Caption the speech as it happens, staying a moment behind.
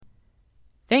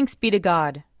Thanks be to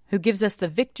God, who gives us the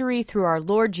victory through our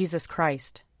Lord Jesus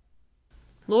Christ.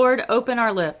 Lord, open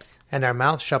our lips, and our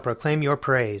mouth shall proclaim your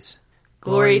praise.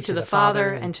 Glory to the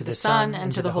Father, and to the Son,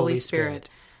 and to the Holy Spirit,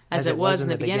 as it was in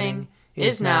the beginning,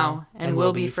 is now, and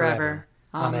will be forever.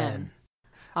 Amen.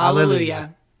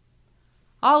 Alleluia.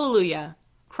 Alleluia.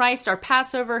 Christ our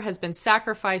Passover has been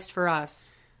sacrificed for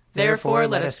us. Therefore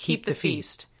let us keep the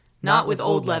feast, not with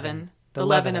old leaven, the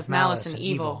leaven of malice and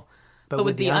evil, but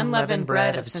with the unleavened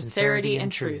bread of sincerity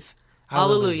and truth.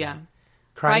 Alleluia.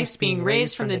 Christ, being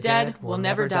raised from the dead, will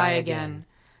never die again.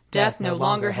 Death no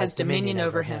longer has dominion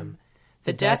over him.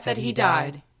 The death that he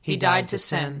died to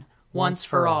sin, once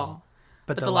for all.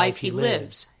 But the life he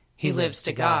lives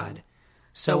to God.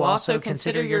 So also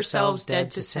consider yourselves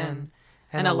dead to sin,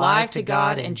 and alive to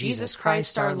God in Jesus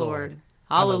Christ our Lord.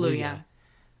 Alleluia.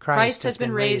 Christ has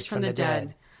been raised from the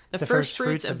dead, the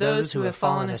firstfruits of those who have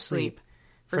fallen asleep.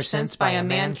 For since by a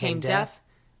man came death,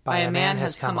 by a man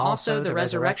has come also the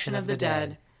resurrection of the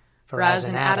dead. For as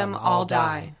in Adam all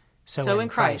die, so in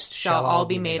Christ shall all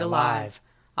be made alive.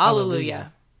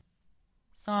 Alleluia.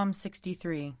 Psalm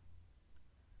 63.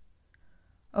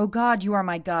 O God, you are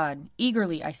my God.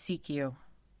 Eagerly I seek you.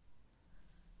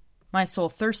 My soul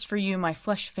thirsts for you, my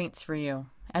flesh faints for you,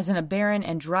 as in a barren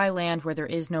and dry land where there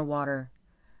is no water.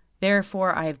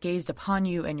 Therefore I have gazed upon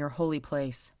you in your holy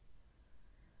place,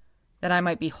 that I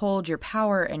might behold your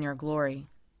power and your glory.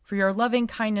 For your loving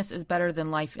kindness is better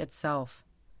than life itself.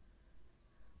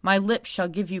 My lips shall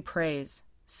give you praise.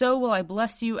 So will I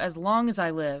bless you as long as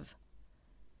I live,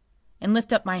 and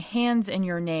lift up my hands in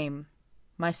your name.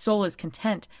 My soul is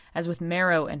content as with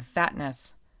marrow and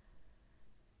fatness,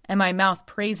 and my mouth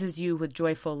praises you with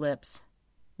joyful lips,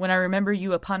 when I remember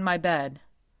you upon my bed,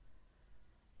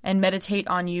 and meditate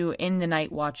on you in the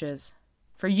night watches.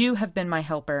 For you have been my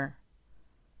helper,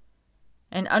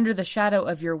 and under the shadow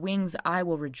of your wings I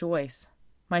will rejoice.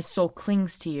 My soul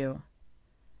clings to you.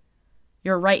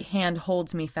 Your right hand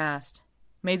holds me fast.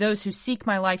 May those who seek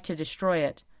my life to destroy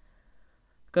it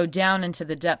go down into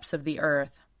the depths of the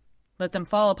earth. Let them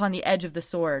fall upon the edge of the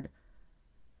sword,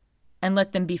 and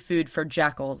let them be food for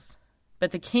jackals.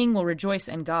 But the king will rejoice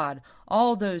in God.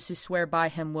 All those who swear by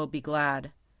him will be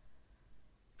glad.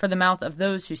 For the mouth of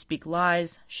those who speak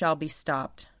lies shall be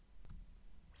stopped.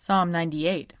 Psalm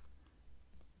 98.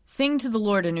 Sing to the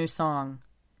Lord a new song,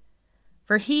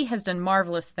 for he has done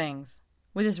marvelous things.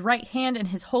 With his right hand and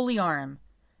his holy arm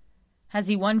has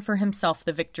he won for himself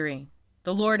the victory.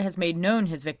 The Lord has made known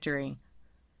his victory.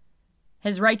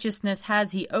 His righteousness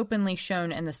has he openly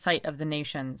shown in the sight of the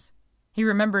nations. He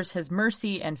remembers his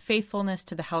mercy and faithfulness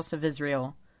to the house of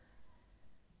Israel.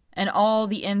 And all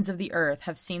the ends of the earth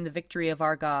have seen the victory of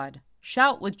our God.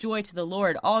 Shout with joy to the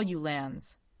Lord, all you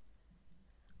lands.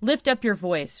 Lift up your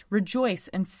voice, rejoice,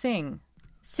 and sing.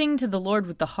 Sing to the Lord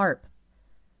with the harp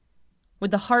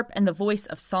and the voice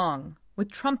of song, with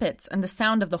trumpets and the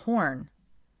sound of the horn.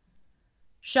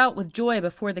 Shout with joy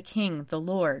before the King, the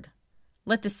Lord.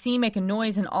 Let the sea make a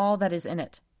noise and all that is in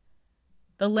it,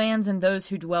 the lands and those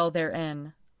who dwell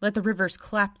therein. Let the rivers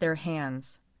clap their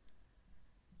hands.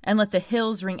 And let the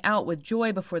hills ring out with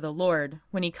joy before the Lord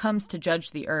when he comes to judge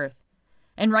the earth.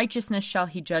 In righteousness shall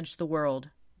he judge the world,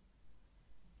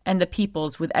 and the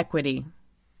peoples with equity.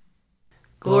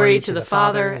 Glory to the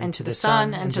Father, and to the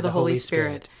Son, and to the Holy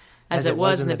Spirit, as it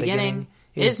was in the beginning,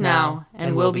 is now,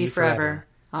 and will be forever.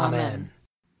 Amen.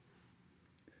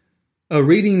 A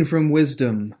reading from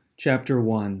Wisdom, chapter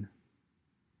 1.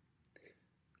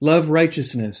 Love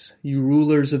righteousness, you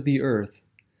rulers of the earth.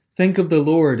 Think of the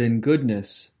Lord in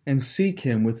goodness, and seek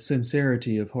him with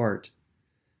sincerity of heart,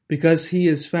 because he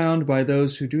is found by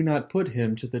those who do not put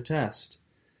him to the test,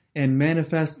 and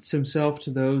manifests himself to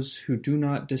those who do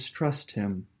not distrust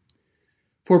him.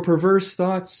 For perverse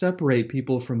thoughts separate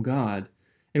people from God,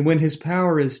 and when his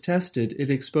power is tested, it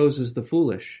exposes the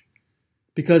foolish.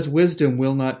 Because wisdom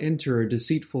will not enter a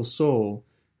deceitful soul,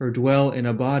 or dwell in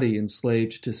a body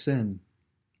enslaved to sin.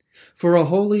 For a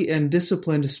holy and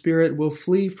disciplined spirit will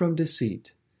flee from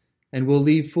deceit, and will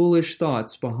leave foolish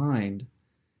thoughts behind,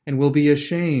 and will be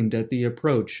ashamed at the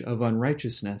approach of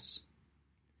unrighteousness.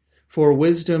 For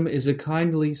wisdom is a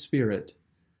kindly spirit,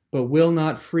 but will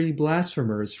not free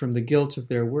blasphemers from the guilt of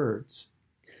their words.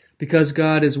 Because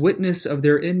God is witness of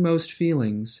their inmost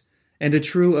feelings, and a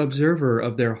true observer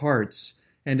of their hearts,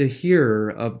 and a hearer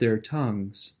of their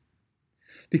tongues.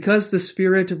 Because the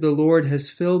Spirit of the Lord has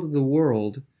filled the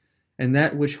world, and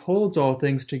that which holds all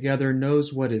things together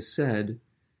knows what is said,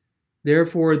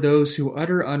 therefore those who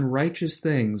utter unrighteous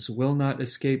things will not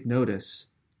escape notice,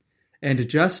 and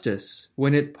justice,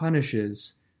 when it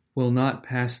punishes, will not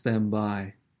pass them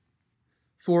by.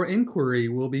 For inquiry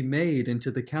will be made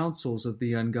into the counsels of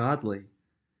the ungodly,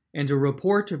 and a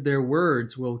report of their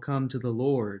words will come to the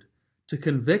Lord, to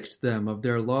convict them of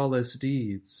their lawless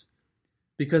deeds.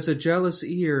 Because a jealous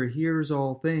ear hears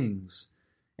all things,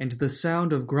 and the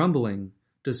sound of grumbling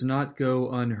does not go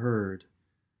unheard.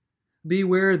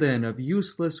 Beware then of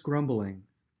useless grumbling,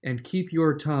 and keep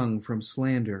your tongue from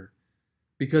slander,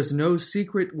 because no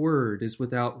secret word is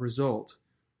without result,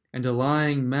 and a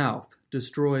lying mouth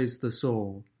destroys the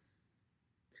soul.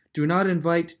 Do not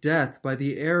invite death by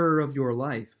the error of your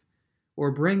life,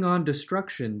 or bring on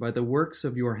destruction by the works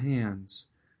of your hands,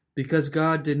 because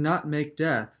God did not make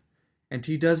death, and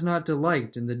he does not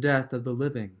delight in the death of the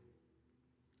living.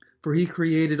 For he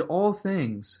created all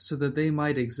things so that they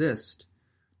might exist.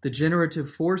 The generative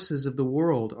forces of the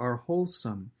world are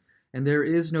wholesome, and there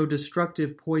is no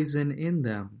destructive poison in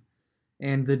them,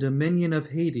 and the dominion of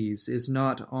Hades is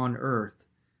not on earth,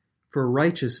 for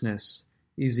righteousness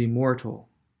is immortal.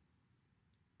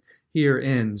 Here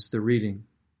ends the reading.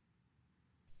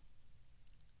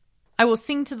 I will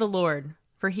sing to the Lord,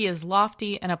 for he is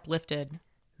lofty and uplifted.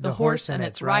 The horse and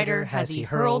its rider has he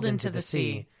hurled into the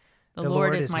sea. The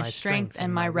Lord is my strength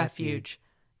and my refuge.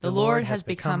 The Lord has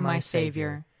become my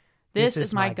Savior. This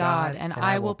is my God, and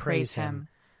I will praise him,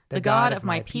 the God of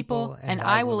my people, and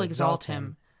I will exalt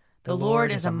him. The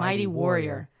Lord is a mighty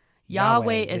warrior.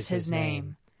 Yahweh is his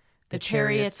name. The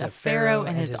chariots of Pharaoh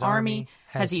and his army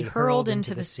has he hurled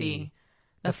into the sea.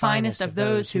 The finest of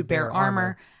those who bear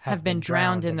armor have been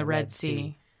drowned in the Red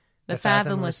Sea. The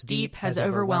fathomless deep has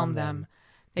overwhelmed them.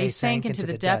 They sank into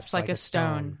the depths like a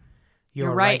stone.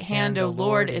 Your right hand, O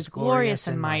Lord, is glorious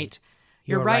in might.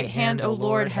 Your right hand, O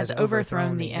Lord, has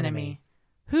overthrown the enemy.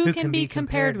 Who can be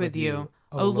compared with you,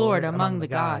 O Lord, among the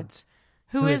gods?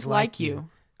 Who is like you,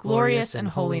 glorious in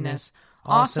holiness,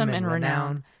 awesome in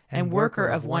renown, and worker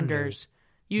of wonders?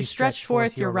 You stretched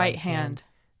forth your right hand.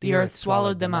 The earth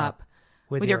swallowed them up.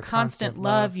 With your constant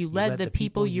love you led the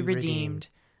people you redeemed.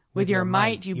 With your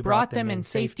might you brought them in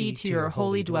safety to your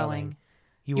holy dwelling.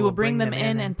 You will bring them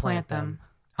in and plant them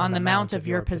on the mount of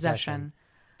your possession,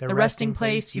 the resting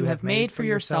place you have made for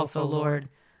yourself, O Lord,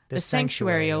 the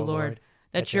sanctuary, O Lord,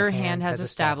 that your hand has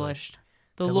established.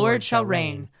 The Lord shall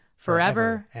reign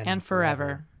forever and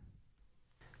forever.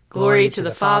 Glory to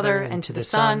the Father, and to the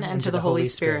Son, and to the Holy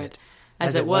Spirit,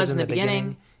 as it was in the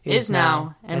beginning, is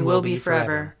now, and will be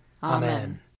forever.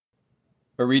 Amen.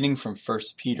 A reading from 1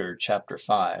 Peter chapter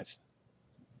 5.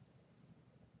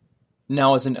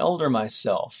 Now as an elder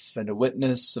myself, and a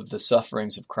witness of the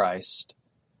sufferings of Christ,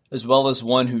 as well as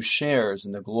one who shares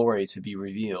in the glory to be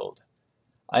revealed,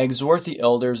 I exhort the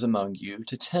elders among you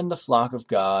to tend the flock of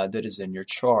God that is in your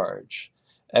charge,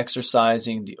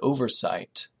 exercising the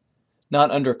oversight, not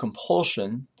under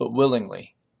compulsion, but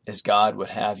willingly, as God would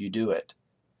have you do it,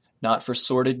 not for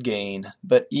sordid gain,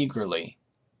 but eagerly.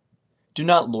 Do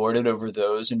not lord it over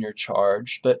those in your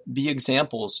charge, but be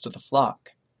examples to the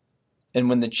flock. And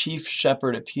when the chief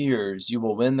shepherd appears, you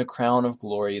will win the crown of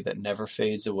glory that never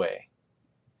fades away.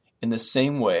 In the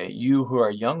same way, you who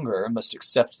are younger must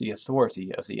accept the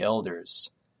authority of the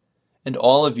elders. And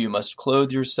all of you must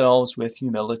clothe yourselves with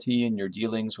humility in your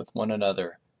dealings with one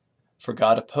another. For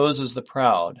God opposes the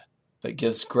proud, but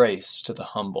gives grace to the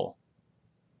humble.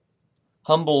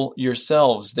 Humble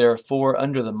yourselves, therefore,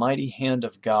 under the mighty hand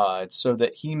of God, so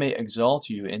that he may exalt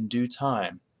you in due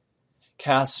time.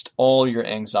 Cast all your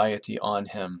anxiety on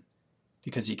him,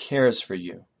 because he cares for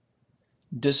you.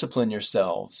 Discipline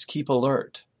yourselves, keep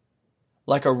alert.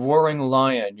 Like a roaring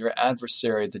lion, your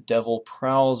adversary, the devil,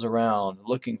 prowls around,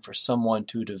 looking for someone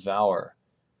to devour.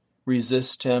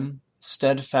 Resist him,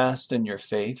 steadfast in your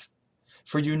faith,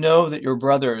 for you know that your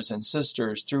brothers and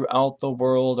sisters throughout the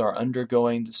world are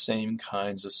undergoing the same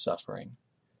kinds of suffering.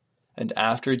 And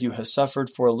after you have suffered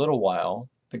for a little while,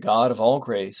 the God of all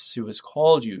grace, who has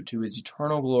called you to his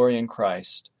eternal glory in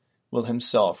Christ, will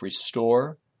himself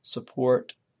restore,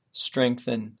 support,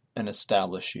 strengthen, and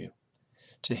establish you.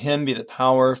 To him be the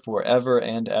power forever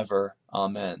and ever.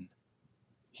 Amen.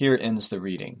 Here ends the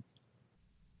reading.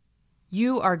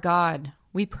 You are God,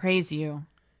 we praise you.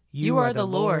 You are the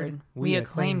Lord, we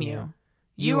acclaim you.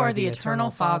 You are the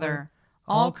eternal Father,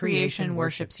 all creation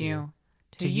worships you.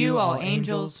 To you all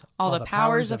angels, all the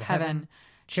powers of heaven,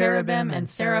 cherubim and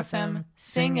seraphim,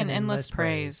 sing in endless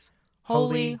praise.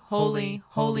 Holy, holy,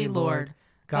 holy Lord,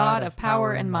 God of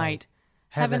power and might,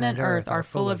 heaven and earth are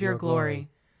full of your glory.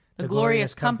 The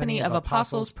glorious company of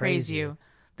apostles praise you.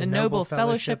 The noble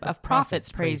fellowship of prophets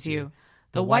praise you.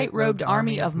 The white-robed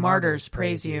army of martyrs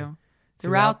praise you.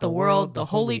 Throughout the world the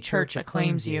Holy Church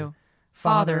acclaims you.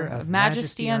 Father of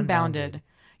majesty unbounded,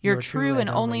 your true and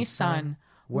only Son,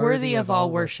 worthy of all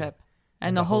worship.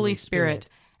 and the Holy Spirit,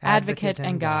 advocate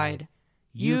and guide.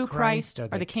 You, Christ,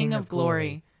 are the King of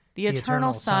glory, the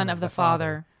eternal Son of the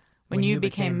Father. When you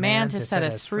became man to set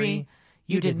us free,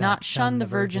 you did not shun the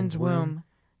Virgin's womb.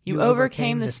 You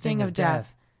overcame the sting of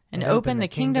death and opened the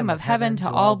kingdom of heaven to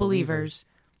all believers.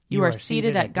 You are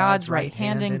seated at God's right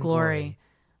hand in glory.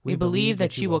 We believe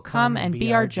that you will come and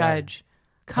be our judge.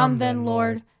 Come then,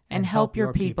 Lord, and help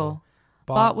your people,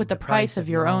 bought with the price of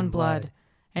your own blood,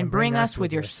 and bring us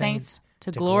with your saints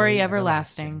to glory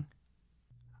everlasting.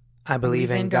 I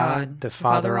believe in God, the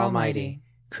Father Almighty,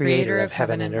 creator of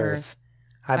heaven and earth.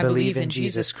 I believe in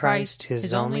Jesus Christ,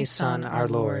 his only Son, our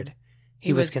Lord.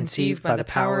 He was conceived by the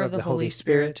power of the Holy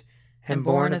Spirit and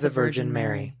born of the Virgin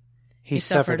Mary. He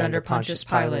suffered under Pontius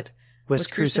Pilate, was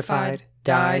crucified,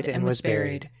 died, and was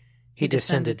buried. He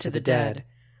descended to the dead.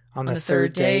 On the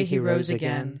third day he rose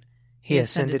again. He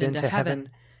ascended into heaven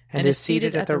and is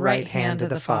seated at the right hand of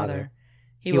the Father.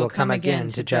 He will come again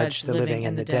to judge the living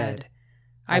and the dead.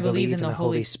 I believe in the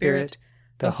Holy Spirit,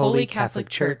 the Holy Catholic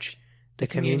Church, the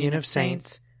communion of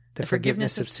saints, the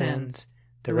forgiveness of sins,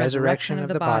 the resurrection of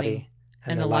the body,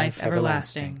 and the life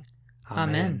everlasting.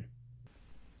 Amen.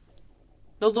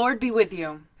 The Lord be with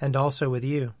you. And also with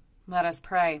you. Let us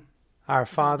pray. Our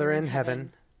Father in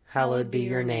heaven, hallowed be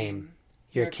your name.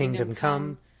 Your kingdom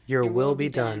come, your will be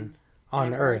done,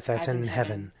 on earth as in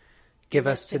heaven. Give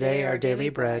us today our daily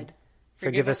bread.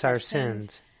 Forgive us our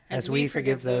sins, as we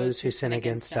forgive those who sin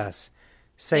against us.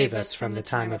 Save us from the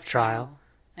time of trial,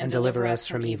 and deliver us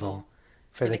from evil.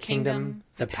 For the kingdom,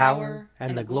 the power,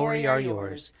 and the glory are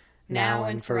yours, now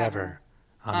and forever.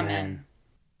 Amen.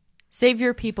 Save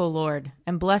your people, Lord,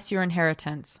 and bless your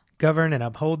inheritance. Govern and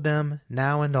uphold them,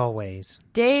 now and always.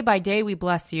 Day by day we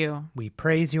bless you. We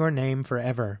praise your name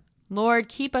forever. Lord,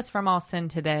 keep us from all sin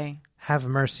today. Have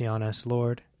mercy on us,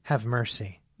 Lord. Have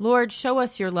mercy. Lord, show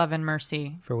us your love and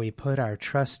mercy. For we put our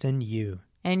trust in you.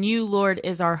 And you, Lord,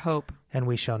 is our hope. And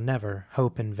we shall never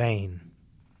hope in vain.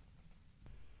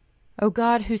 O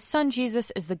God, whose Son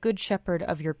Jesus is the good shepherd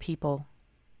of your people,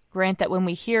 grant that when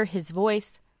we hear his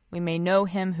voice, we may know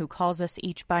him who calls us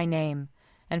each by name,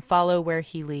 and follow where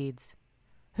he leads,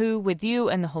 who, with you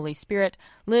and the Holy Spirit,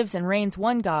 lives and reigns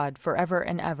one God forever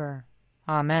and ever.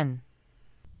 Amen.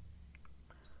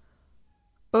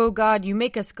 O God, you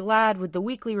make us glad with the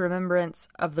weekly remembrance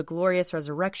of the glorious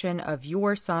resurrection of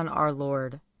your Son, our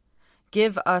Lord.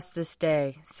 Give us this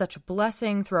day such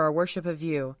blessing through our worship of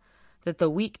you, that the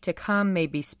week to come may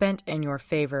be spent in your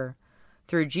favor.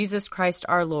 Through Jesus Christ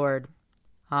our Lord.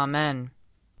 Amen.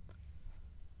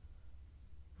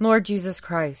 Lord Jesus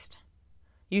Christ,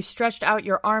 you stretched out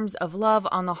your arms of love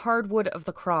on the hard wood of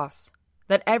the cross,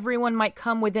 that everyone might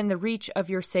come within the reach of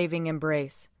your saving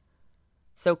embrace.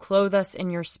 So clothe us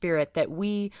in your Spirit, that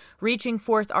we, reaching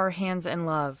forth our hands in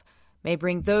love, may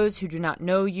bring those who do not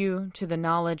know you to the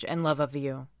knowledge and love of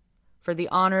you. For the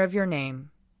honor of your name.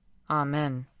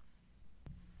 Amen.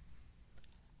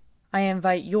 I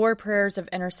invite your prayers of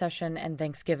intercession and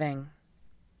thanksgiving.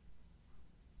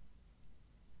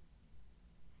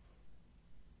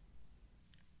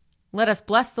 Let us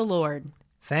bless the Lord.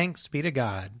 Thanks be to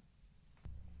God.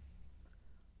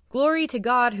 Glory to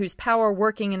God, whose power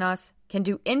working in us can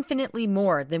do infinitely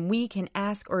more than we can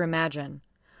ask or imagine.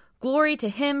 Glory to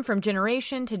him from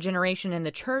generation to generation in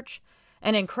the Church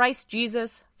and in Christ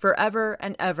Jesus forever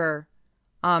and ever.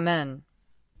 Amen.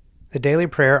 The Daily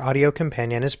Prayer audio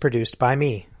companion is produced by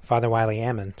me, Father Wiley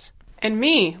Ammons. And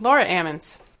me, Laura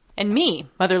Ammons. And me,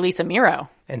 Mother Lisa Miro.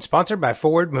 And sponsored by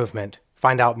Forward Movement.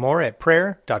 Find out more at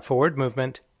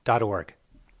prayer.forwardmovement.org.